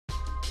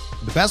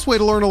The best way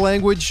to learn a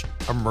language?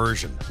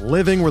 Immersion.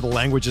 Living where the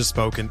language is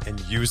spoken and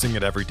using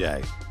it every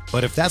day.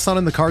 But if that's not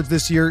in the cards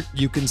this year,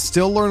 you can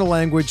still learn a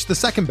language the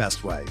second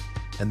best way,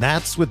 and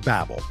that's with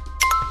Babbel.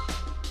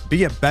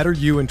 Be a better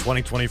you in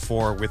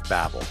 2024 with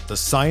Babbel, the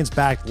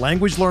science-backed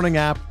language learning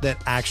app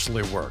that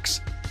actually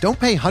works. Don't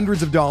pay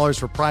hundreds of dollars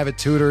for private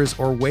tutors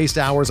or waste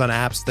hours on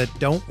apps that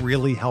don't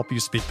really help you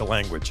speak the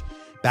language.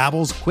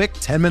 Babbel's quick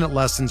 10-minute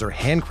lessons are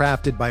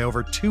handcrafted by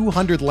over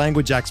 200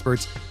 language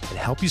experts and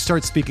help you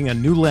start speaking a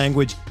new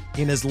language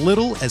in as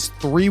little as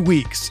 3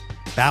 weeks.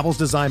 Babbel's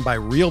designed by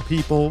real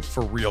people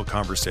for real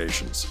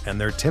conversations,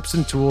 and their tips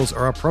and tools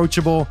are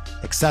approachable,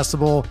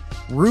 accessible,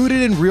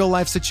 rooted in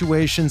real-life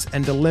situations,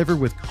 and delivered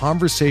with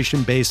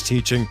conversation-based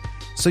teaching,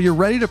 so you're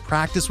ready to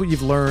practice what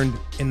you've learned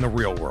in the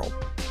real world.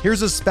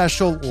 Here's a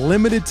special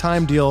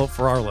limited-time deal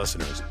for our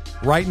listeners.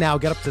 Right now,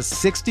 get up to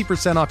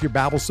 60% off your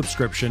Babbel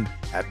subscription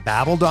at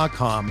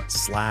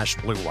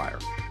babbel.com/Blue Wire.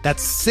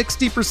 That's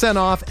 60%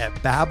 off at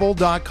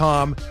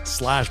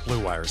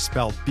babbel.com/Blue Wire,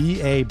 spelled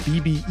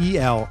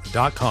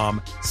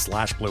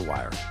BABBEL.com/Blue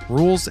Wire.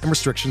 Rules and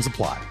restrictions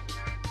apply.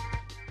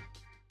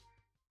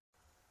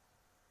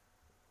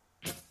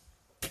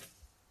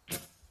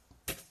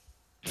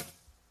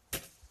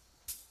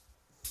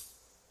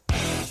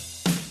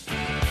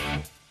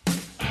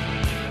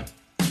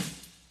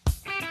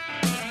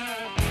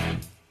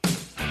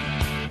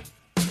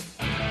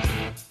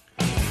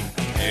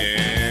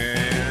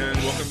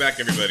 Back,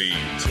 everybody,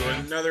 to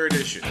another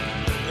edition of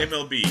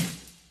MLB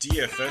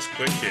DFS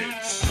Quick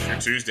Hits, your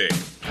Tuesday,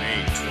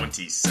 May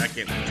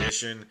 22nd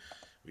edition.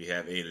 We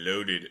have a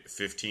loaded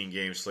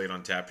 15-game slate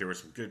on tap here with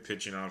some good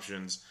pitching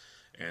options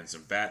and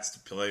some bats to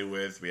play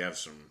with. We have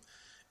some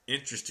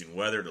interesting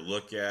weather to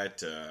look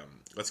at.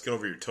 Let's go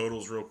over your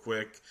totals real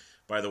quick.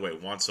 By the way,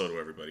 Juan Soto,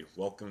 everybody.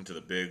 Welcome to the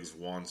Bigs,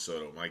 Juan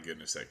Soto. My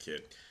goodness, that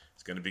kid.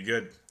 It's going to be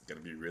good. It's going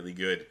to be really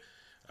good.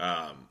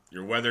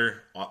 Your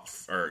weather,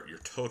 or your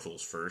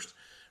totals first.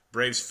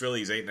 Braves,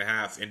 Phillies,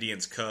 8.5.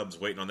 Indians, Cubs,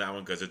 waiting on that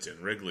one because it's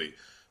in Wrigley.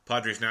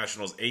 Padres,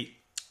 Nationals, 8.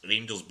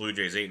 Angels, Blue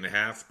Jays,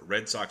 8.5.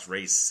 Red Sox,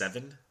 Rays,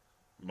 7.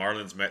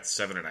 Marlins, Mets,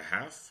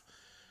 7.5.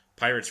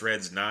 Pirates,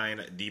 Reds,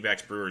 9.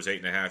 D-backs, Brewers,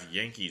 8.5.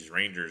 Yankees,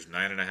 Rangers,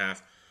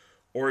 9.5.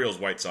 Orioles,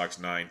 White Sox,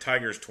 9.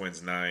 Tigers,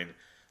 Twins, 9.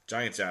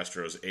 Giants,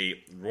 Astros,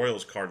 8.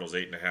 Royals, Cardinals,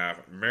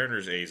 8.5.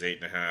 Mariners, A's,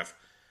 8.5.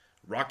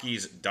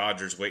 Rockies,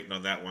 Dodgers, waiting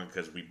on that one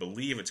because we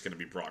believe it's going to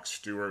be Brock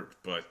Stewart,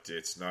 but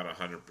it's not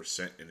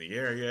 100% in the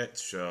air yet,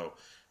 so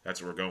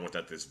that's where we're going with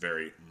at this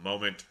very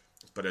moment.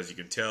 But as you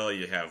can tell,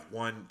 you have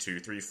 1,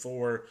 2, 3,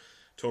 4,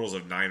 totals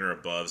of 9 or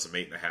above, some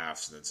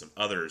 8.5s, and then some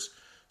others.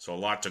 So a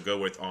lot to go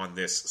with on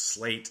this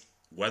slate.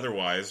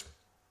 Weather-wise,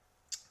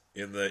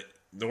 in the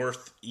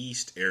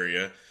northeast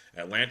area,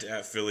 Atlanta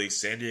at Philly,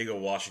 San Diego,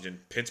 Washington,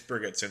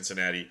 Pittsburgh at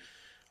Cincinnati,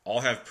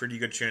 all have pretty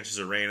good chances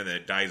of rain, and then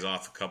it dies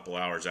off a couple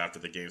hours after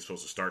the game's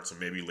supposed to start, so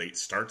maybe late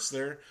starts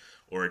there,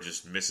 or it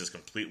just misses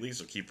completely,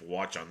 so keep a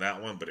watch on that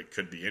one, but it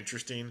could be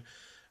interesting.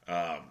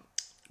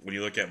 When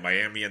you look at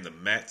Miami and the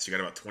Mets, you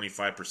got about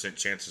 25%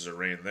 chances of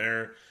rain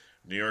there.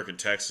 New York and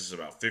Texas,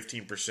 about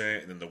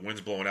 15%, and then the wind's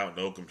blowing out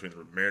in Oakland between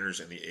the Mariners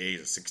and the A's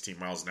at 16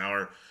 miles an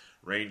hour.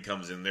 Rain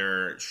comes in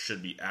there. It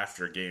should be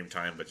after game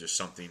time, but just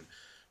something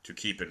to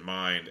keep in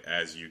mind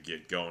as you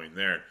get going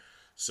there.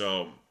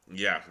 So,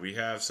 yeah, we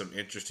have some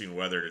interesting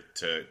weather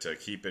to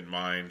keep in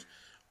mind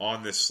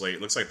on this slate.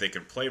 It looks like they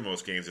can play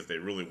most games if they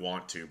really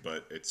want to,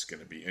 but it's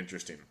going to be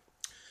interesting.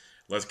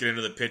 Let's get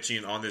into the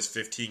pitching on this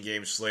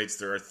 15-game slate.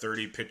 There are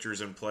 30 pitchers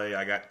in play.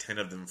 I got 10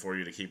 of them for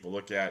you to keep a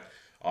look at.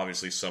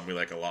 Obviously, some we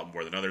like a lot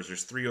more than others.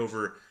 There's 3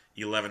 over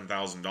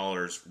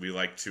 $11,000. We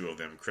like 2 of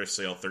them. Chris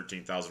Sale,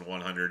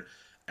 $13,100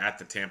 at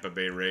the Tampa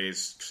Bay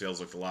Rays. Sale's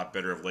looked a lot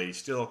better of late.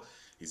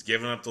 He's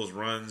giving up those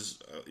runs.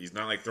 He's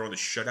not like throwing the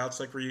shutouts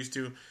like we're used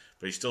to,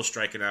 but he's still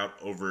striking out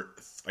over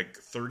like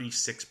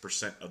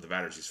 36% of the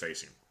batters he's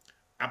facing.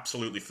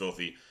 Absolutely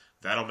filthy.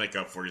 That'll make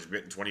up for it. He's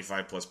getting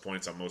 25-plus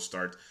points on most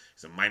starts.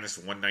 He's a minus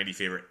 190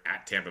 favorite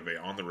at Tampa Bay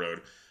on the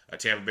road. A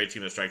Tampa Bay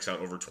team that strikes out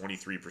over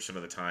 23%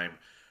 of the time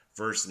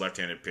versus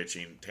left-handed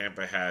pitching.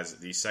 Tampa has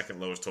the second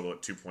lowest total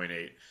at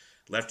 2.8.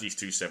 Lefties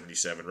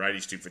 277.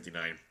 Righties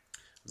 259.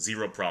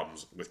 0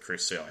 problems with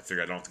Chris Sale. I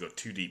figure I don't have to go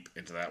too deep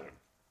into that one.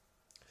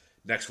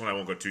 Next one I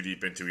won't go too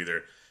deep into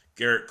either.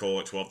 Garrett Cole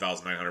at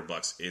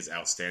 $12,900 is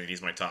outstanding.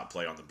 He's my top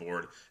play on the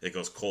board. It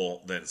goes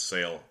Cole, then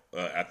Sale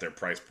at their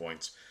price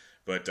points.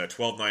 But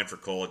 12-9 for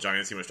Cole. A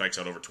Giants team that strikes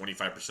out over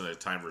 25% of the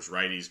time versus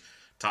righties.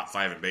 Top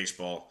 5 in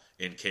baseball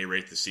in K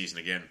rate this season.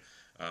 Again,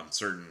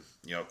 certain,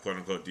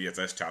 quote-unquote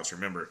DFS touts.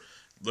 Remember,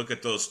 look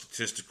at those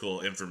statistical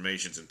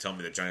informations and tell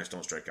me the Giants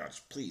don't strike out.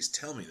 Please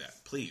tell me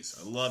that. Please.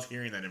 I love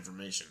hearing that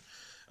information.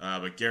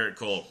 But Garrett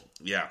Cole,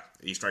 yeah,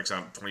 he strikes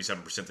out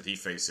 27% that he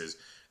faces.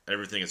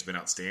 Everything has been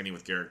outstanding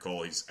with Garrett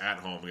Cole. He's at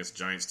home against the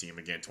Giants team.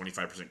 Again,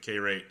 25% K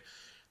rate.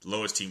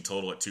 Lowest team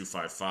total at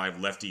 255.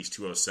 Lefties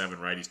 207.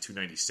 Righties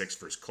 296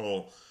 versus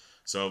Cole.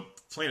 So,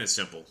 plain and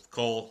simple.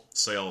 Cole,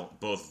 Sale,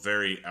 both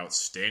very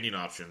outstanding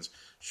options.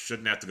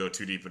 Shouldn't have to go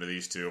too deep into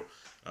these two.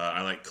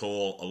 I like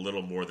Cole a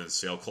little more than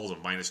Sale. Cole's a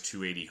minus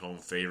 280 home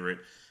favorite.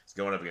 He's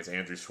going up against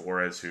Andrew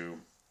Suarez, who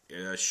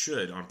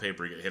should, on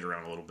paper, get hit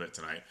around a little bit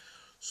tonight.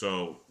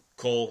 So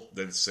Cole,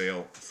 then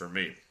Sale for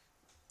me.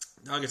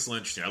 Now it gets a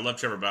little interesting. I love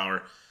Trevor Bauer.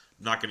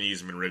 I'm not going to use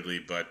him in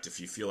Wrigley, but if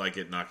you feel like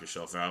it, knock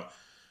yourself out.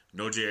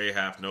 No J.A.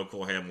 Happ, no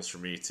Cole Hamels for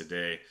me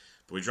today.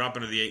 But we drop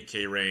into the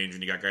 8K range,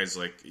 and you got guys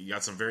like, you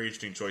got some very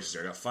interesting choices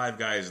there. I got 5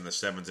 guys in the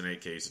 7s and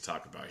 8Ks to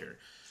talk about here.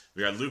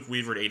 We got Luke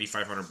Weaver at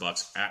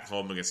 $8,500 at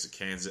home against the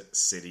Kansas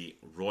City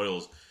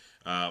Royals.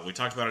 We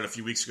talked about it a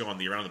few weeks ago on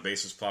the Around the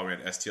Bases pod. We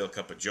had STL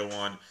Cup of Joe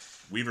on.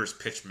 Weaver's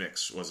pitch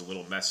mix was a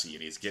little messy,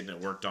 and he's getting it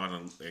worked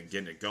on and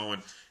getting it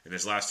going. And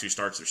his last 2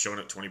 starts have shown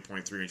it 20.3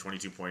 and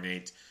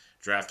 22.8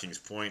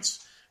 DraftKings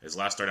points. His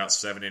last start out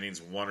 7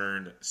 innings, 1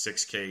 earned,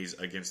 6 Ks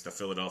against the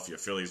Philadelphia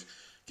Phillies.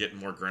 Getting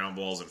more ground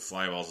balls and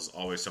fly balls is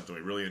always something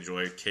we really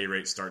enjoy. K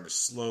rate starting to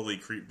slowly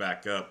creep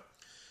back up.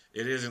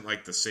 It isn't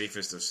like the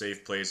safest of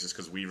safe places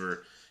because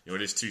Weaver,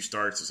 it is 2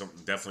 starts. It's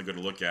something definitely good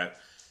to look at.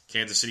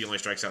 Kansas City only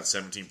strikes out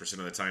 17%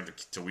 of the time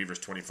to Weaver's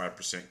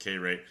 25% K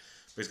rate.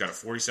 But he's got a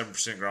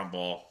 47% ground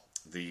ball.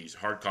 The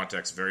hard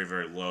contact's very,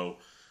 very low.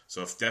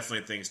 So it's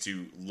definitely things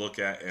to look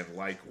at and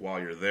like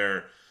while you're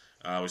there.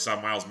 We saw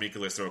Miles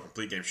Mikolas throw a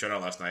complete game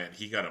shutout last night, and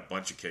he got a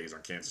bunch of Ks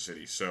on Kansas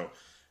City. So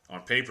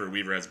on paper,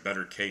 Weaver has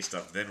better K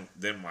stuff than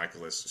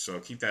Mikolas. So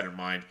keep that in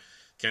mind.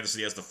 Kansas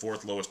City has the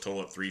 4th lowest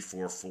total at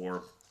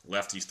 344.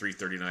 Lefties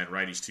 339,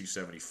 righties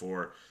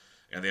 274.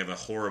 And they have a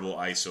horrible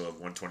ISO of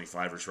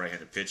 125 versus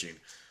right-handed pitching.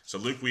 So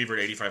Luke Weaver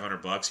at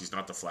 $8,500. He's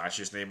not the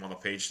flashiest name on the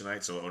page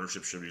tonight, so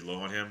ownership should be low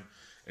on him,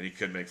 and he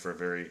could make for a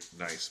very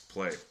nice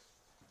play.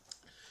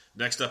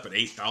 Next up at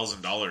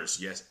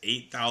 $8,000. Yes,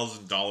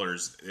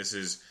 $8,000. This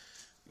is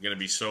going to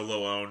be so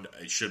low owned.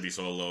 It should be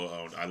so low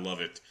owned. I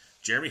love it.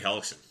 Jeremy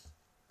Hellickson.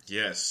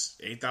 Yes,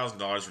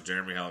 $8,000 for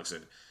Jeremy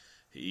Hellickson.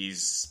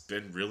 He's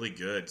been really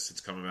good since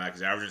coming back.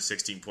 He's averaging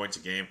 16 points a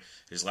game.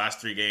 His last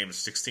 3 games,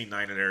 16-9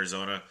 at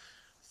Arizona,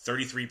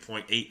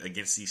 33.8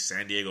 against the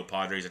San Diego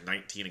Padres, and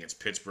 19 against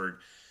Pittsburgh.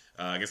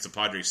 Against the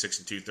Padres, 6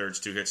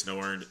 2/3, 2 hits, no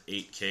earned,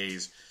 8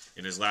 Ks.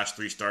 In his last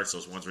 3 starts,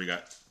 those ones where he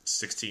got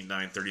 16-9,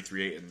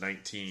 33-8, and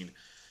 19,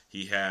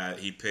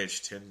 he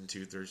pitched 10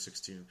 2/3,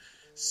 16,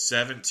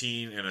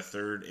 17 and a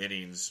third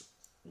innings,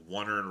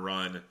 1 earned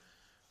run,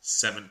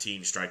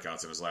 17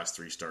 strikeouts in his last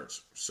 3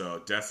 starts.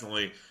 So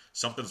definitely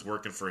something's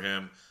working for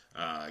him.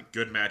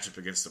 Good matchup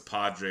against the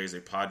Padres,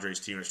 a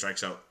Padres team that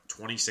strikes out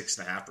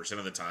 26.5%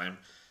 of the time.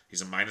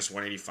 He's a minus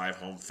 185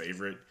 home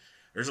favorite.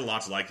 There's a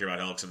lot to like here about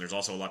Hellickson. There's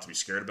also a lot to be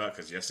scared about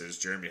because, yes, it is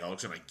Jeremy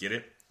Hellickson. I get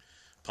it.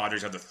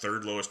 Padres have the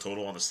 3rd lowest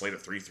total on the slate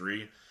at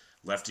 3.3.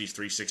 Lefties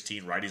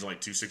 316, righties only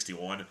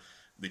 261.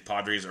 The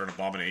Padres are an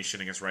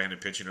abomination against right-handed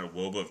pitching at a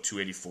WOBA of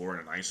 284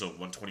 and an ISO of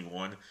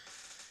 121.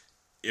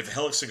 If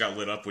Hellickson got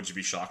lit up, would you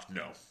be shocked?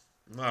 No.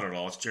 Not at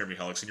all. It's Jeremy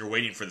Hellickson. You're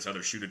waiting for this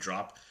other shoe to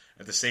drop.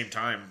 At the same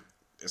time,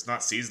 it's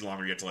not season long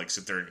where you have to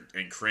sit there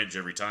and cringe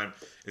every time.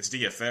 It's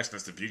DFS, and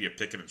that's the beauty of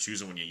picking and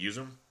choosing when you use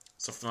them.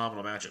 It's a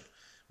phenomenal matchup.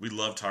 We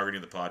love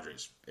targeting the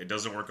Padres. It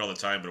doesn't work all the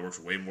time, but it works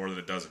way more than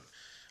it doesn't.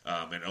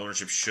 And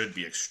ownership should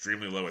be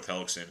extremely low with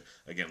Hellickson.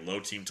 Again, low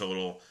team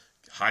total,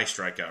 high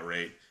strikeout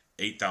rate,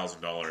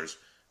 $8,000.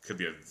 Could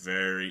be a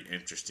very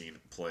interesting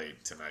play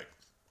tonight.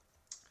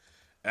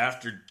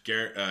 After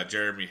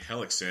Jeremy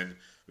Hellickson,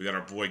 we got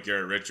our boy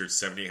Garrett Richards,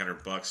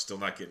 $7,800. Still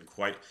not getting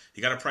quite.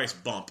 He got a price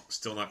bump.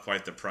 Still not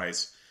quite the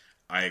price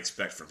I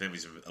expect from him.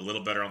 He's a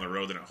little better on the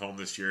road than at home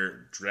this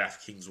year,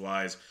 DraftKings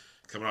wise.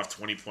 Coming off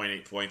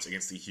 20.8 points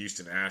against the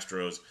Houston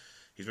Astros.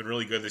 He's been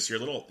really good this year.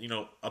 A little,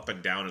 up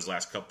and down his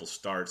last couple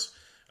starts.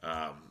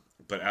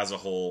 But as a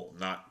whole,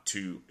 not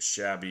too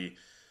shabby.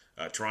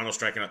 Toronto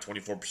striking out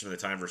 24% of the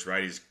time versus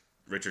righties.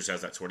 Richards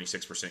has that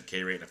 26%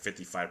 K rate and a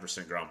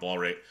 55% ground ball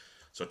rate.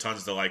 So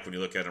tons to like when you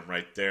look at him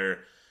right there.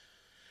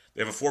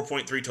 They have a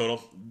 4.3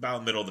 total,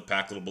 about middle of the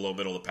pack, a little below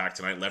middle of the pack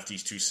tonight.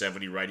 Lefties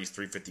 270, righties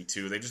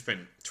 352.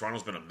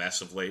 Toronto's been a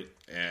mess of late,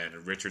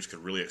 and Richards could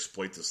really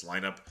exploit this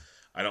lineup.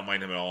 I don't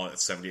mind him at all. At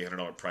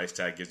 $7,800 price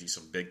tag gives you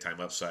some big-time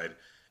upside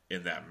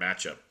in that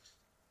matchup.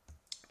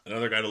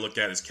 Another guy to look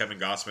at is Kevin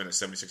Gausman at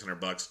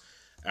 $7,600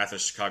 at the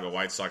Chicago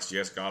White Sox.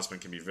 Yes, Gausman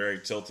can be very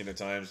tilting at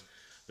times.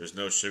 There's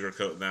no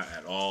sugarcoating that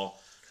at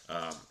all.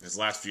 His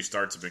last few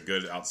starts have been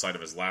good outside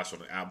of his last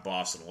one at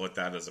Boston. We'll let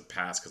that as a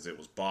pass because it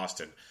was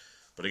Boston.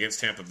 But against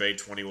Tampa Bay,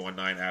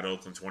 21-9 at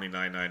Oakland,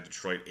 29-9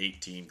 Detroit,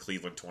 18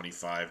 Cleveland,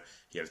 25.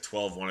 He had a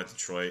 12-1 at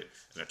Detroit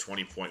and a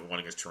 20.1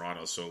 against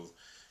Toronto. So,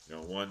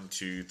 1,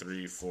 2,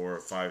 3, 4,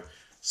 5,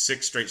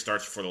 6 straight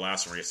starts before the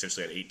last one where he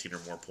essentially had 18 or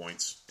more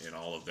points in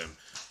all of them.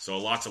 So a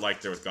lot to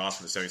like there with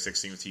Gausman at 76.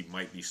 Seems he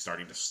might be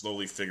starting to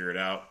slowly figure it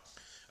out.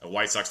 A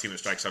White Sox team that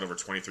strikes out over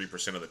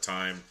 23% of the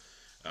time.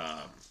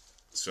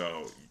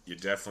 So you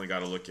definitely got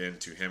to look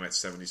into him at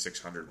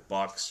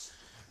 $7,600.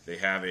 They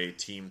have a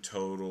team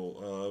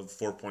total of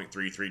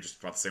 4.33, just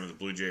about the same as the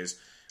Blue Jays.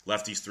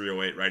 Lefties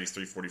 308, righties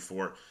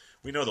 344.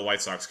 We know the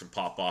White Sox can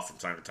pop off from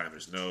time to time.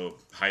 There's no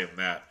high on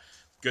that.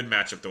 Good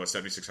matchup, though, at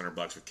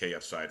 $7,600 with K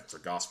upside for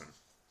Gausman.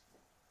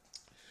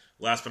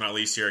 Last but not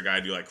least here, a guy I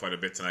do like quite a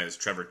bit tonight is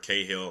Trevor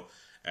Cahill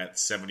at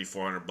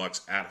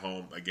 $7,400 at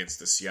home against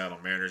the Seattle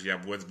Mariners. You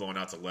have winds blowing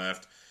out to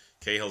left.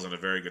 Cahill's in a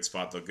very good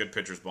spot, though. Good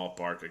pitcher's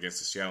ballpark against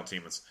the Seattle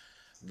team that's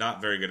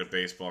not very good at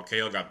baseball.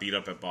 Cahill got beat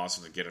up at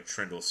Boston to get a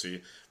trend, we'll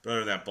see. But other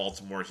than that,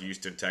 Baltimore,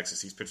 Houston,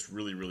 Texas, he's pitched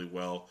really, really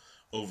well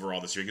overall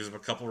this year. He gives him a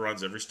couple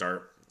runs every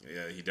start.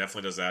 Yeah, he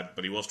definitely does that,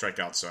 but he will strike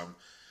out some.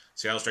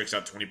 Seattle strikes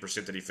out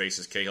 20% that he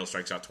faces. Cahill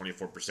strikes out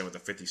 24% with a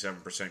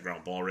 57%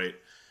 ground ball rate.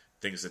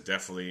 Things that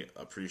definitely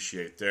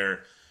appreciate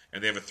there.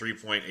 And they have a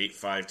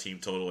 3.85 team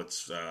total.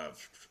 It's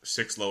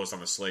sixth lowest on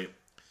the slate.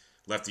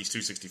 Lefties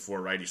 264,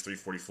 righties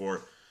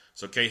 344.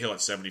 So Cahill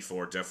at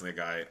 74, definitely a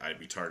guy I'd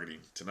be targeting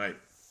tonight.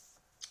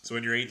 So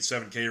in your 8 to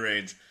 7K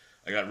range,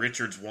 I got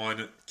Richards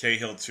 1,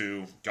 Cahill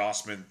 2,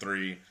 Gossman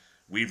 3,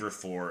 Weaver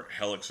 4,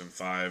 Hellickson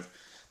 5.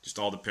 Just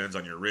all depends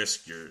on your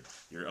risk,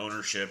 your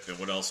ownership, and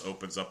what else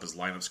opens up as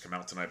lineups come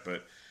out tonight.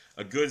 But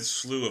a good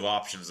slew of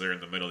options there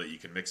in the middle that you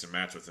can mix and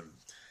match with,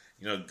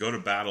 and go to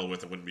battle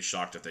with. I wouldn't be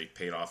shocked if they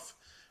paid off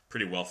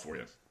pretty well for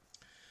you.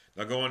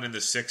 Now going into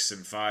 6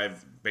 and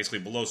 5, basically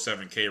below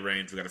 7K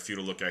range, we got a few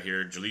to look at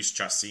here. Jhoulys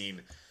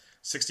Chacin,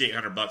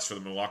 $6,800 for the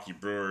Milwaukee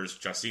Brewers.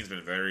 Chacin's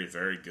been very,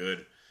 very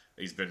good.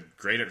 He's been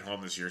great at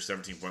home this year,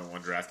 17.1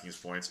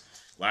 DraftKings points.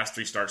 Last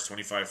 3 starts,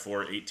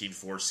 25-4,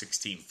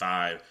 18-4,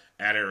 16-5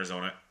 at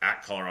Arizona,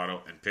 at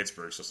Colorado, and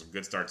Pittsburgh. So some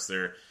good starts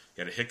there.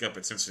 He had a hiccup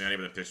at Cincinnati,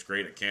 but then pitched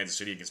great at Kansas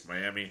City against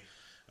Miami.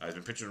 He's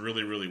been pitching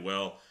really, really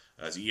well.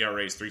 His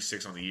ERA is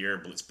 3.6 on the year,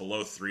 but it's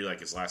below 3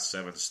 like his last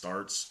 7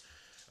 starts.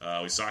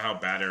 We saw how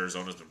bad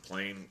Arizona's been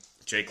playing.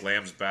 Jake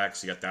Lamb's back,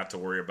 so you got that to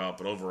worry about.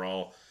 But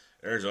overall,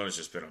 Arizona's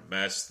just been a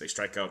mess. They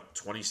strike out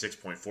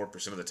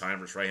 26.4% of the time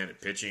versus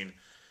right-handed pitching.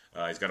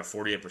 He's got a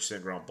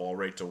 48% ground ball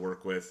rate to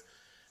work with.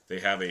 They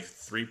have a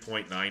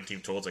 3.9 team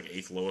total. It's like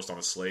 8th lowest on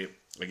the slate.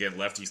 Again,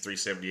 lefties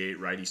 378,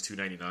 righties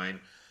 299.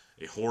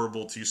 A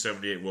horrible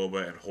 278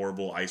 WOBA and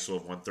horrible ISO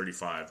of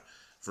 135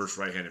 versus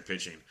right-handed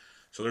pitching.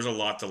 So there's a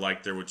lot to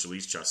like there with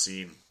Jhoulys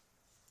Chacin.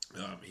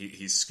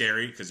 He's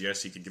scary because,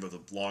 yes, he can give up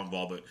the long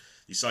ball, but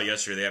you saw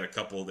yesterday they had a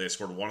couple. They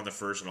scored 1 in the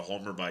first and a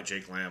homer by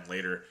Jake Lamb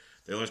later.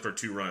 They only scored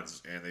 2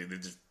 runs, and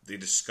they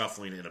just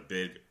scuffling in a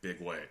big, big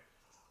way.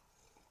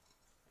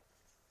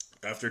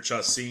 After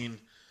Chacin,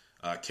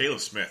 Caleb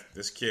Smith.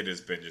 This kid has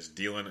been just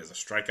dealing as a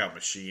strikeout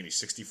machine.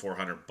 He's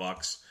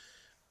 $6,400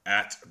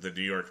 at the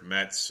New York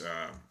Mets.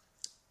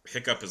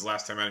 Hiccup his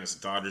last time out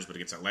against the Dodgers, but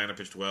against Atlanta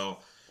pitched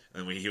well.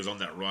 And when he was on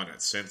that run at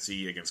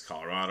Cincy, against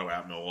Colorado,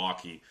 at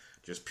Milwaukee,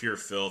 just pure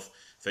filth.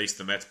 Faced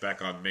the Mets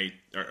back on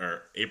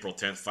April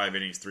 10th, 5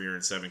 innings, 3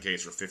 earned, 7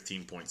 Ks for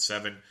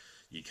 15.7.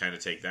 You kind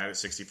of take that at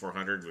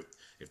 6,400.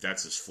 If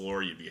that's his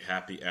floor, you'd be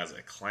happy as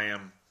a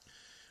clam.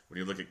 When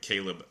you look at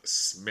Caleb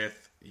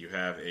Smith, you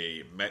have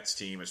a Mets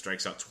team that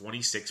strikes out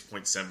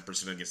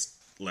 26.7%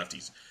 against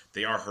lefties.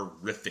 They are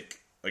horrific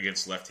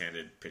against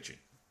left-handed pitching.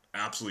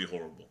 Absolutely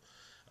horrible.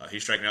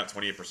 He's striking out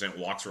 28%.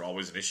 Walks are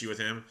always an issue with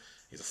him.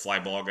 He's a fly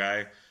ball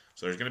guy.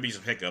 So there's going to be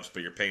some hiccups,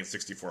 but you're paying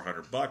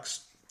 $6,400.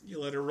 You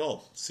let it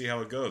roll. See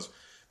how it goes.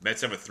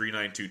 Mets have a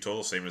 392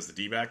 total, same as the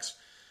D-backs.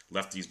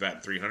 Lefties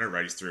batting 300,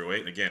 righties 308.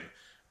 And again,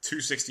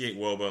 268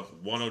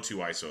 WOBA, 102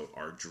 ISO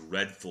are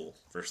dreadful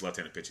versus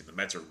left-handed pitching. The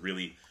Mets are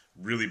really,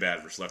 really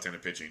bad versus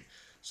left-handed pitching.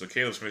 So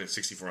Caleb Smith at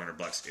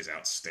 $6,400 is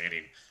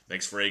outstanding.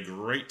 Makes for a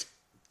great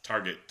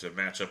target to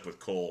match up with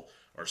Cole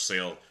or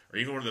Sale or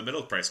even one of the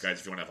middle price guys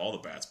if you want to have all the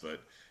bats.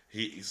 But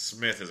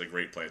Smith is a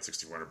great play at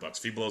 $6,400.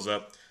 If he blows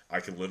up,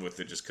 I can live with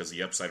it just because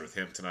the upside with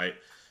him tonight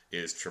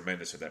is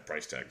tremendous at that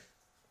price tag.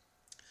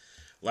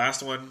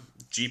 Last one,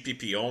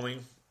 GPP only.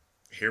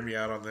 Hear me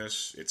out on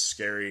this. It's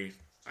scary.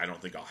 I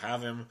don't think I'll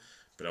have him,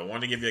 but I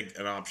want to give you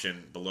an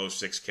option below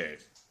 6K.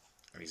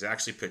 And he's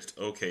actually pitched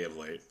okay of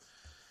late.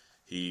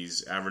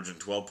 He's averaging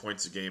 12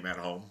 points a game at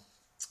home.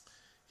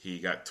 He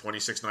got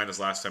 26.9 his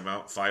last time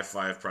out,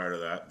 5.5 prior to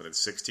that, but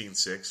it's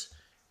 16.6,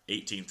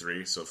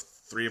 18.3. So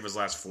 3 of his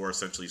last 4,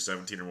 essentially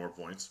 17 or more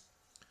points.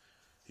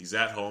 He's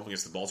at home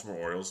against the Baltimore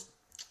Orioles.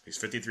 He's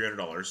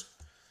 $5,300,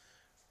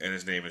 and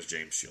his name is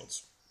James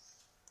Shields.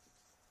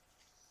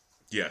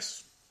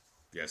 Yes,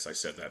 I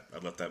said that. I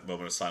left that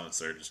moment of silence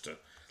there just to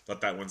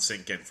let that one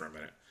sink in for a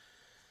minute.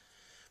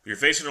 But you're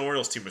facing an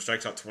Orioles team that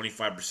strikes out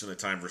 25% of the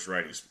time versus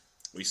righties.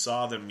 We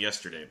saw them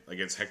yesterday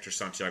against Hector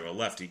Santiago,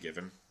 lefty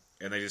given,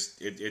 and they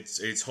just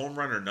it's home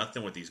run or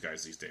nothing with these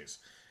guys these days.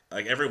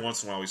 Like every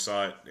once in a while, we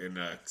saw it in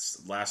the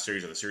last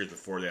series or the series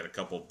before. They had a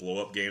couple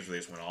blow up games where they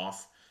just went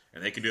off,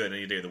 and they can do that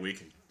any day of the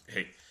week. And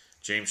hey,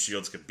 James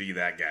Shields could be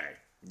that guy.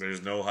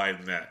 There's no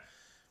hiding that.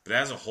 But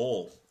as a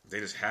whole, they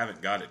just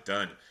haven't got it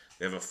done.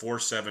 They have a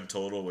 4.7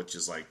 total, which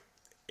is like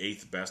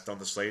 8th best on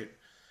the slate.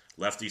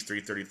 Lefties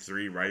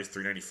 333, righties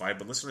 395.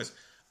 But listen to this.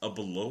 A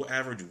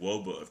below-average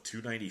WOBA of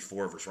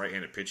 294 versus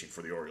right-handed pitching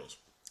for the Orioles.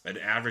 An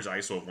average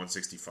ISO of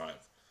 165.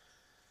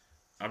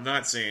 I'm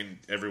not saying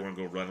everyone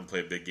go run and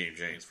play a big game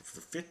James, but for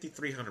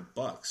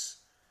 $5,300,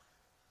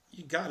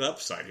 you got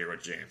upside here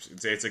with James.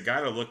 It's a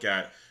guy to look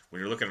at when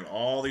you're looking at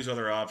all these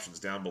other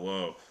options down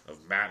below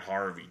of Matt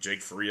Harvey,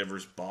 Jake Faria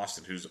versus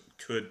Boston, who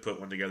could put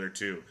one together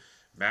too,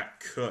 Matt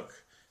Cook,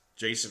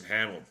 Jason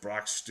Hamill,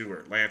 Brock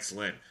Stewart, Lance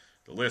Lynn.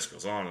 The list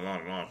goes on and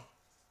on and on.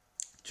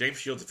 James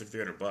Shields at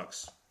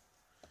 $5,300.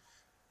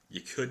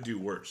 You could do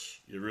worse.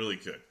 You really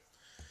could.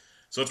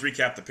 So let's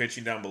recap the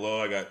pitching down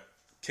below. I got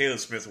Caleb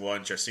Smith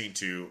 1, Chacin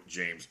 2,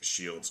 James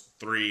Shields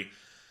 3.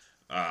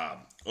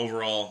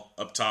 Overall,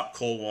 up top,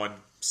 Cole 1,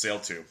 Sale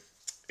 2.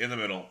 In the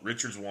middle,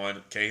 Richards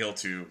 1, Cahill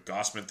 2,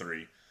 Gossman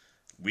 3,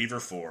 Weaver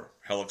 4,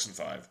 Hellickson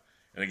 5.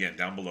 And again,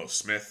 down below,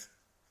 Smith,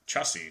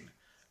 Chacin,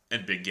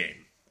 and Big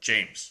Game,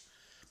 James.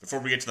 Before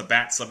we get to the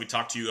bats, let me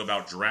talk to you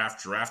about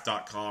Draft.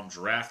 Draft.com,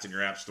 Draft in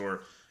your app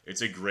store.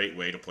 It's a great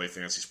way to play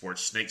fantasy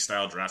sports.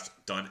 Snake-style draft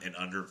done in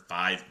under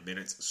 5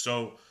 minutes.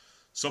 So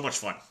much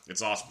fun.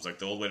 It's awesome. It's like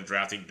the old way of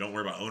drafting. Don't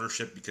worry about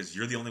ownership because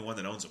you're the only one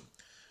that owns them.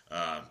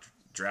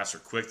 Drafts are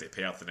quick. They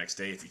pay out the next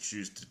day if you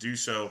choose to do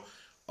so.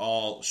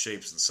 All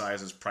shapes and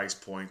sizes, price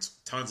points,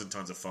 tons and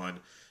tons of fun.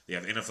 They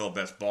have NFL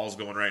best balls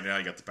going right now.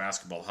 You got the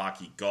basketball,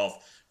 hockey,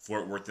 golf,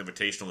 Fort Worth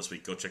Invitational this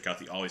week. Go check out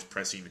the Always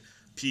Pressing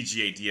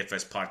PGA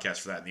DFS podcast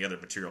for that and the other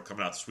material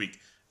coming out this week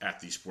at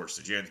the Sports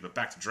to Jams. But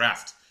back to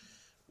draft.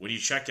 When you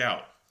check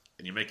out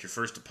and you make your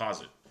first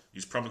deposit,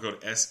 use promo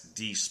code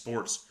SD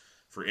Sports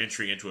for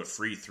entry into a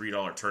free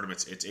 $3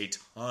 tournament. It's a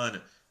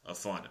ton of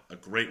fun. A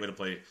great way to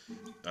play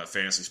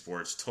fantasy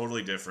sports.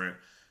 Totally different.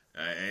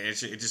 It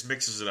just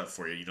mixes it up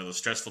for you. You know, those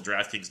stressful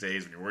DraftKings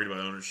days when you're worried about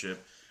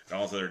ownership and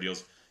all those other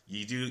deals.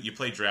 You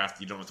play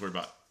draft, you don't have to worry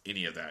about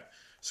any of that.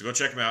 So go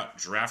check them out,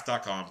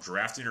 draft.com,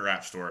 draft in your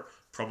app store,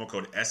 promo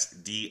code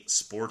SD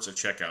Sports at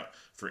checkout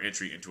for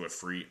entry into a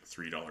free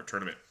 $3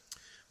 tournament.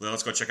 Well,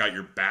 let's go check out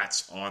your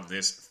bats on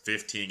this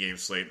 15-game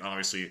slate.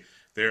 Obviously,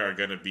 there are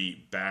going to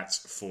be bats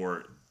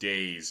for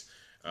days.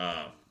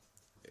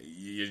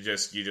 You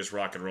just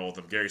rock and roll with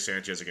them. Gary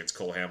Sanchez against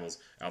Cole Hamels,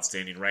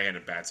 outstanding.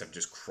 Right-handed bats have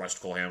just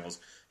crushed Cole Hamels.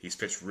 He's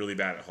pitched really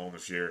bad at home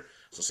this year.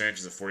 So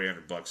Sanchez at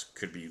 $4,800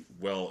 could be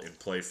well in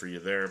play for you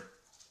there.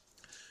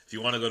 If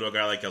you want to go to a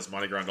guy like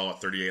Yasmani Grandal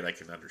at 38, I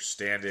can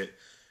understand it.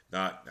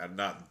 I'm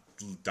not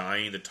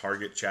dying to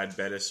target Chad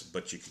Bettis,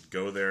 but you can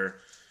go there.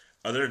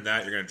 Other than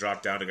that, you're going to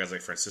drop down to guys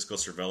like Francisco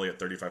Cervelli at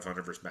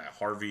 $3,500 versus Matt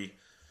Harvey.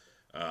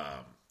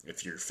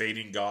 If you're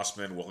fading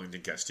Gossman,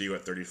 Wellington Castillo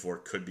at 34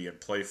 could be in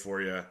play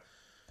for you.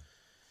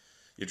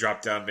 You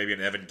drop down maybe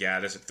an Evan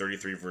Gattis at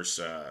 33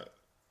 versus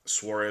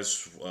Suarez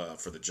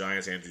for the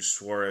Giants. Andrew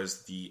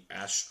Suarez. The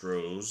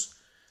Astros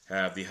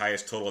have the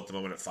highest total at the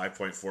moment at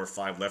 5.45.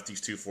 Lefties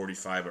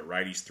 245, but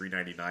righties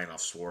 399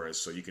 off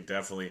Suarez. So you can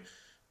definitely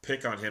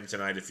pick on him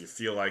tonight if you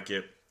feel like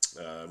it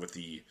with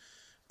the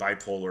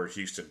bipolar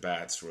Houston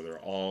bats where they're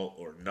all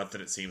or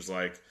nothing it seems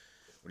like.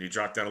 When you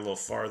drop down a little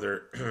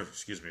farther,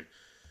 excuse me,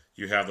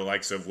 you have the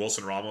likes of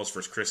Wilson Ramos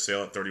versus Chris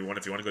Sale at 31.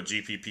 If you want to go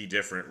GPP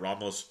different,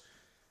 Ramos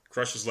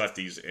crushes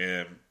lefties,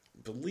 and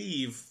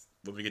believe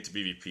when we get to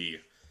BVP,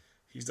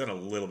 he's done a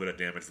little bit of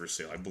damage versus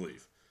Sale, I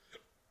believe.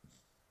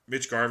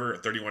 Mitch Garver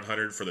at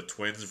 $3,100 for the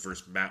Twins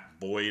versus Matt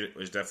Boyd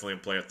is definitely in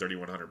play at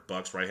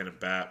 $3,100. Right-handed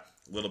bat,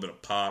 a little bit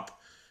of pop,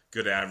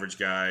 good average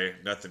guy,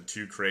 nothing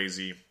too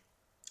crazy.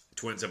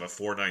 Twins have a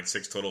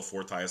 4.96 total,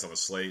 fourth highest on the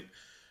slate.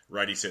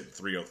 Righties hitting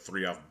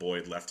 303 off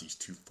Boyd, lefties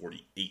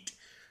 248.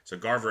 So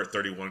Garver at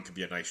 31 could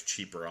be a nice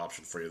cheaper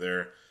option for you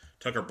there.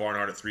 Tucker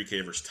Barnhart at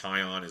 3K versus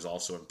Tyon is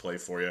also in play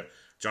for you.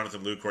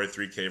 Jonathan Lucroy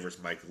 3K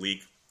versus Mike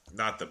Leake.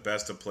 Not the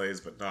best of plays,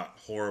 but not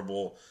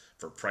horrible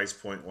for price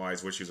point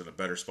wise. Wish he was in a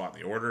better spot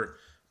in the order,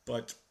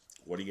 but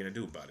what are you going to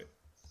do about it?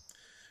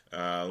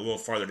 A little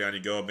farther down you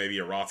go, maybe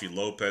a Rafi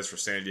Lopez for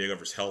San Diego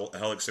versus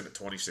Hellickson at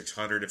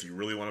 2,600 if you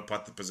really want to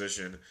punt the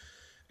position.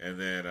 And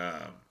then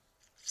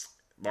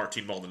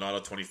Martin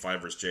Maldonado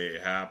 25 versus J.A.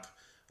 Happ.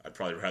 I'd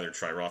probably rather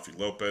try Rafi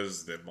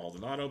Lopez than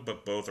Maldonado,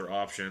 but both are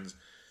options.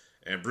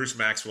 And Bruce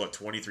Maxwell at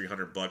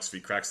 $2,300 if he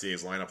cracks the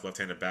A's lineup,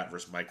 left-handed bat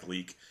versus Mike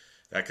Leake.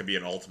 That could be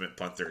an ultimate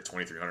punt there at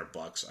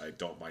 $2,300. I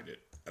don't mind it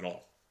at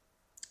all.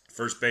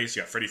 First base,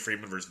 you got Freddie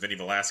Freeman versus Vinny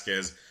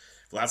Velasquez.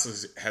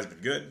 Velasquez has been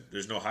good.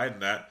 There's no hiding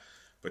that.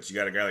 But you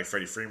got a guy like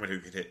Freddie Freeman who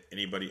can hit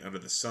anybody under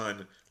the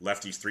sun.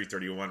 Lefties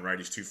 331,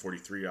 righties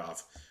 243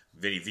 off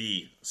Vinny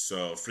V.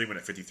 So Freeman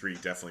at 53,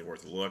 definitely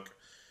worth a look.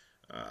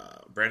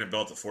 Brandon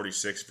Belt at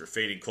 46. If you're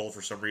fading Cole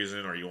for some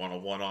reason or you want a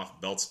one-off,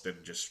 Belt's been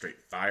just straight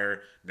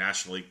fire.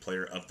 National League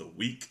Player of the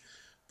Week.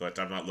 But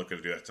I'm not looking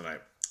to do that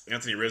tonight.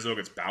 Anthony Rizzo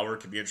against Bauer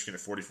could be interesting at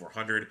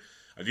 4,400.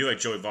 I do like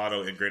Joey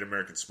Votto in Great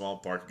American Small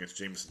Park against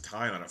Jameson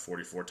Taillon at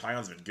 44.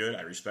 Taillon's been good.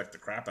 I respect the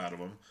crap out of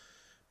him.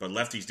 But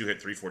lefties do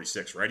hit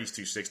 346. Righties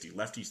 260.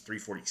 Lefties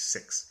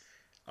 346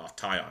 off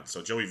Taillon.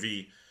 So Joey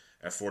V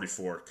at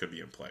 44 could be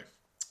in play.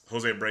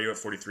 Jose Abreu at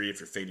 43 if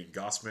you're fading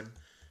Gossman.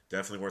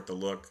 Definitely worth the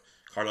look.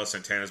 Carlos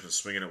Santana's been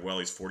swinging it well.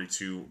 He's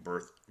 42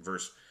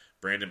 versus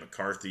Brandon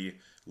McCarthy.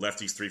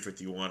 Lefties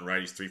 351.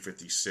 Righties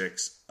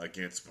 356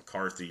 against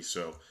McCarthy.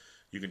 So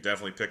you can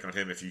definitely pick on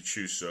him if you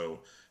choose so.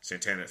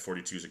 Santana at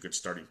 42 is a good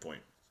starting point.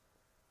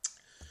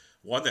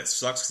 One that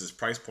sucks because his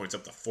price point's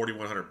up to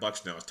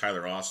 $4,100 now is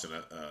Tyler Austin,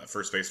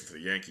 first baseman for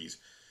the Yankees.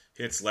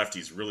 Hits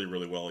lefties really,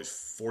 really well. He's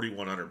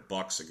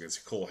 $4,100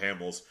 against Cole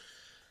Hamels.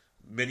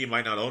 Many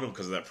might not own him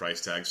because of that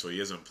price tag, so he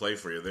isn't in play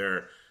for you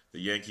there. The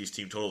Yankees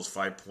team total is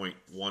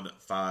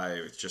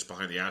 5.15. It's just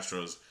behind the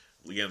Astros.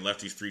 Again,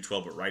 lefties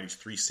 312, but righties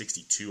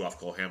 362 off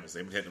Cole Hamels.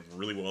 They've been hitting him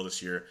really well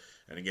this year,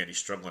 And again, he's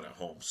struggling at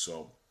home.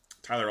 So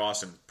Tyler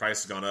Austin,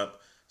 price has gone up.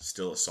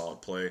 Still a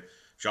solid play.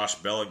 Josh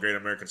Bell at Great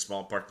American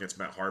Small Park against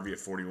Matt Harvey at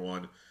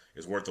 41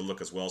 is worth a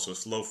look as well. So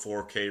it's low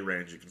 4K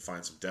range. You can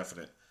find some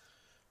definite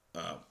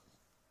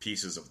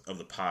pieces of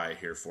the pie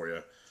here for you.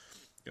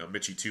 You know,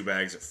 Mitchie 2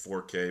 bags at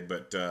 4K,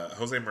 but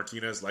Jose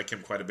Martinez, like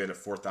him quite a bit at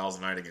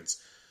 4,009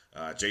 against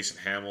Jason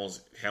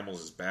Hamels.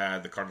 Hamels is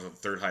bad. The Cardinals have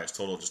the third highest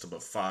total, just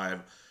above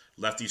 5.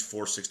 Lefties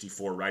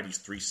 464, righties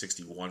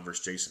 361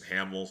 versus Jason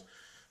Hamels.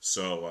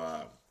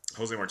 So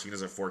Jose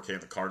Martinez at 4K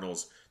and the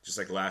Cardinals, just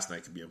like last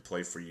night, could be in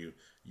play for you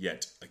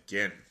yet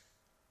again.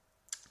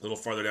 A little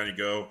farther down you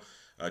go.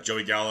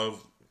 Joey Gallo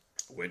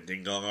went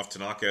ding-dong off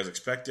Tanaka as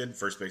expected.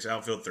 First base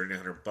outfield,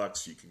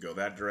 $3,900. You can go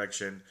that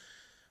direction.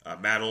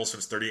 Matt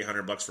Olson's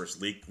 $3,800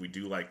 versus Leak. We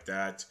do like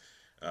that.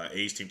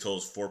 A's team total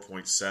is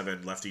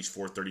 4.7. Lefties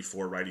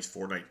 434. Righties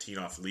 419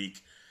 off Leak.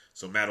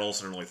 So Matt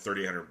Olson at only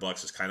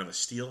 $3,800 is kind of a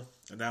steal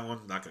in that one.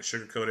 Not going to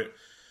sugarcoat it.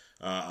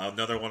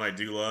 Another one I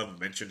do love.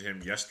 Mentioned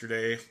him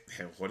yesterday.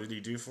 And what did he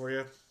do for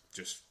you?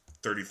 Just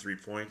 33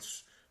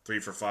 points. 3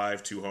 for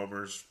 5. 2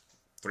 homers.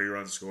 3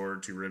 runs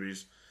scored. 2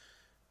 ribbies.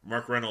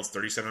 Mark Reynolds,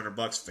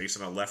 $3,700,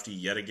 facing a lefty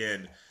yet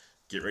again.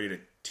 Get ready to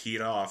tee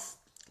it off.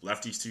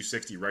 Lefties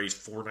 260, righties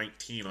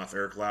 419 off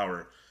Eric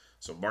Lauer.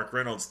 So Mark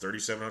Reynolds,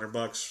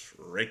 $3,700,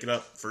 rake it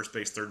up. First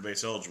base, third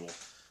base eligible.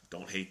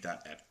 Don't hate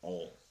that at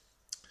all.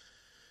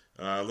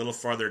 A little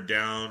farther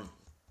down,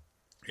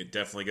 it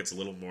definitely gets a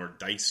little more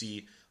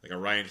dicey. Like a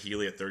Ryan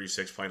Healy at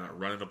 36, probably not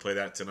running to play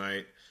that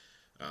tonight.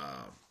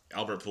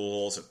 Albert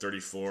Pujols at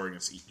 34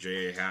 against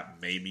J.A. Happ,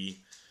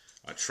 maybe.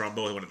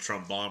 Trumbo, he won a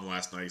Trump bomb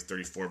last night. He's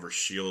 34 versus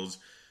Shields.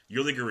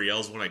 Yuli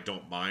Gurriel's one I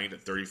don't mind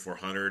at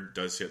 3,400.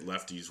 Does hit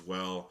lefties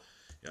well.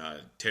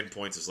 10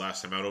 points his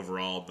last time out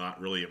overall.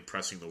 Not really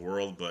impressing the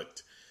world,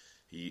 but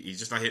he's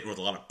just not hitting with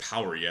a lot of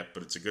power yet.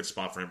 But it's a good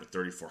spot for him at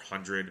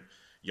 3,400.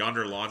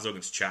 Yonder Alonso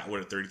against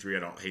Chatwood at 33. I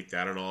don't hate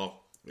that at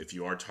all. If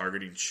you are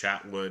targeting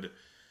Chatwood,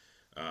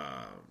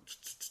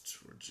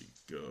 where'd you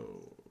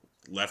go?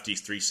 Lefties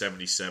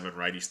 377,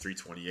 righties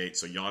 328.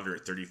 So Yonder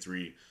at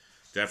 33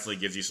 definitely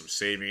gives you some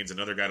savings.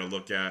 Another guy to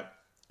look at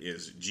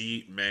is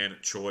Ji-Man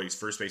Choi. He's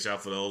first base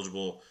outfield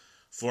eligible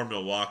for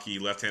Milwaukee.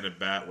 Left-handed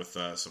bat with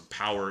some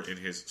power in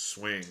his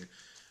swing.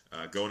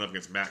 Going up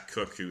against Matt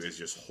Cook, who is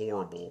just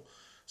horrible.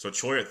 So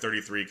Choi at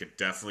 33 could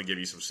definitely give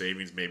you some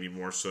savings, maybe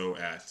more so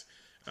at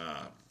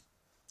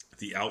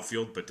the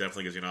outfield, but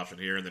definitely gives you an option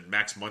here. And then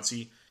Max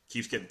Muncy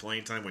keeps getting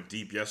playing time, went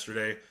deep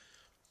yesterday.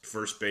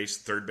 First base,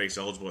 third base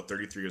eligible at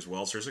 33 as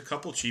well. So there's a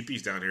couple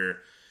cheapies down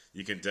here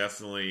you can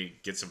definitely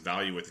get some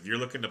value with. If you're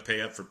looking to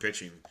pay up for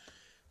pitching,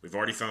 we've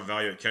already found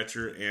value at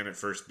catcher and at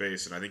first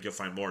base, and I think you'll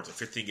find more. It's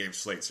a 15-game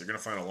slate, so you're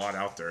going to find a lot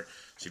out there.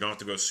 So you don't have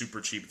to go super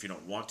cheap if you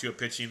don't want to at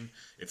pitching,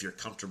 if you're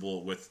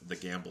comfortable with the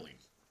gambling.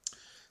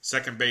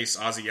 Second base,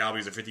 Ozzie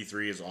Albies at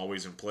 53 is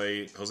always in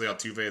play. Jose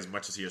Altuve, as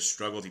much as he has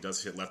struggled, he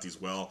does hit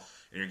lefties well,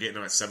 and you're getting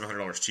him at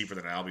 $700 cheaper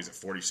than Albies at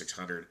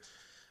 $4,600.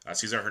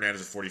 Cesar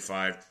Hernandez at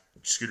 45,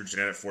 Scooter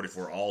Gennett at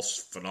 44, all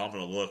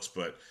phenomenal looks,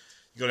 but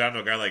you go down to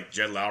a guy like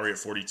Jed Lowry at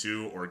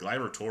 42 or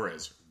Gleyber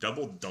Torres,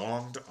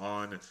 double-donged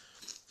on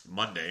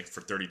Monday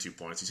for 32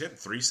 points. He's hitting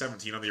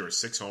 .317 on the year with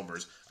 6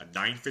 homers, a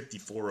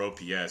 .954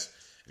 OPS,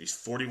 and he's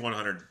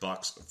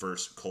 $4,100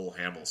 versus Cole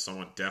Hamels.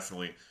 Someone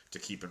definitely to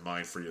keep in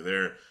mind for you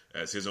there,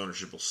 as his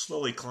ownership will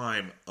slowly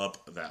climb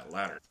up that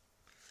ladder.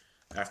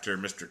 After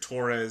Mr.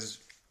 Torres,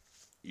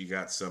 you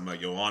got some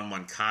Yoan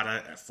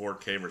Moncada at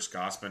 4K versus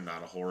Gausman.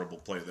 Not a horrible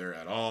play there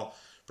at all.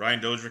 Brian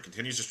Dozier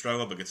continues to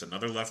struggle, but gets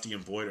another lefty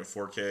in Boyd at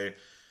 4K.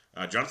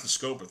 Jonathan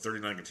Scope at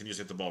 39 continues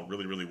to hit the ball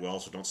really, really well,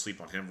 so don't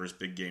sleep on him versus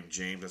Big Game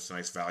James. That's a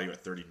nice value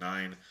at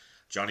 39.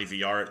 Johnny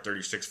VR at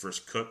 36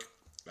 versus Cook.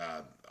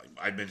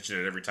 I mention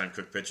it every time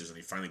Cook pitches, and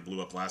he finally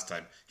blew up last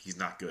time. He's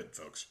not good,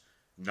 folks.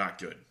 Not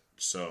good.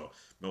 So,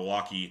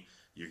 Milwaukee,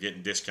 you're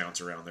getting discounts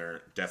around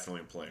there.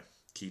 Definitely in play.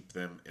 Keep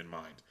them in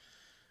mind.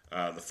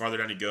 The farther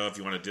down you go, if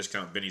you want to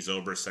discount Benny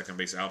Zobrist, second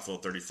base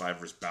outfield, 35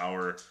 versus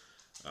Bauer.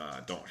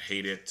 Don't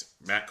hate it.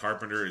 Matt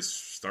Carpenter is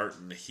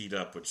starting to heat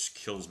up, which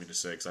kills me to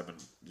say because I've been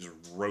just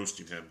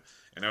roasting him.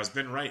 And I was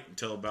been right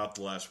until about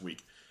the last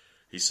week.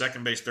 He's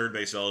second base, third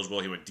base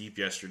eligible. He went deep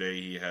yesterday.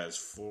 He has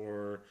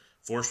four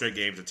straight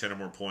games of 10 or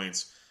more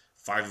points.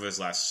 5 of his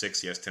last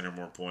 6, he has 10 or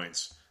more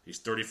points. He's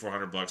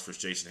 $3,400 versus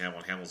Jason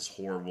Hamel. Hamel's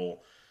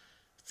horrible.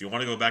 If you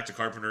want to go back to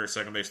Carpenter,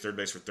 second base, third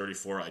base for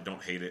 34, I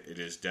don't hate it. It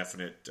is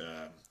definite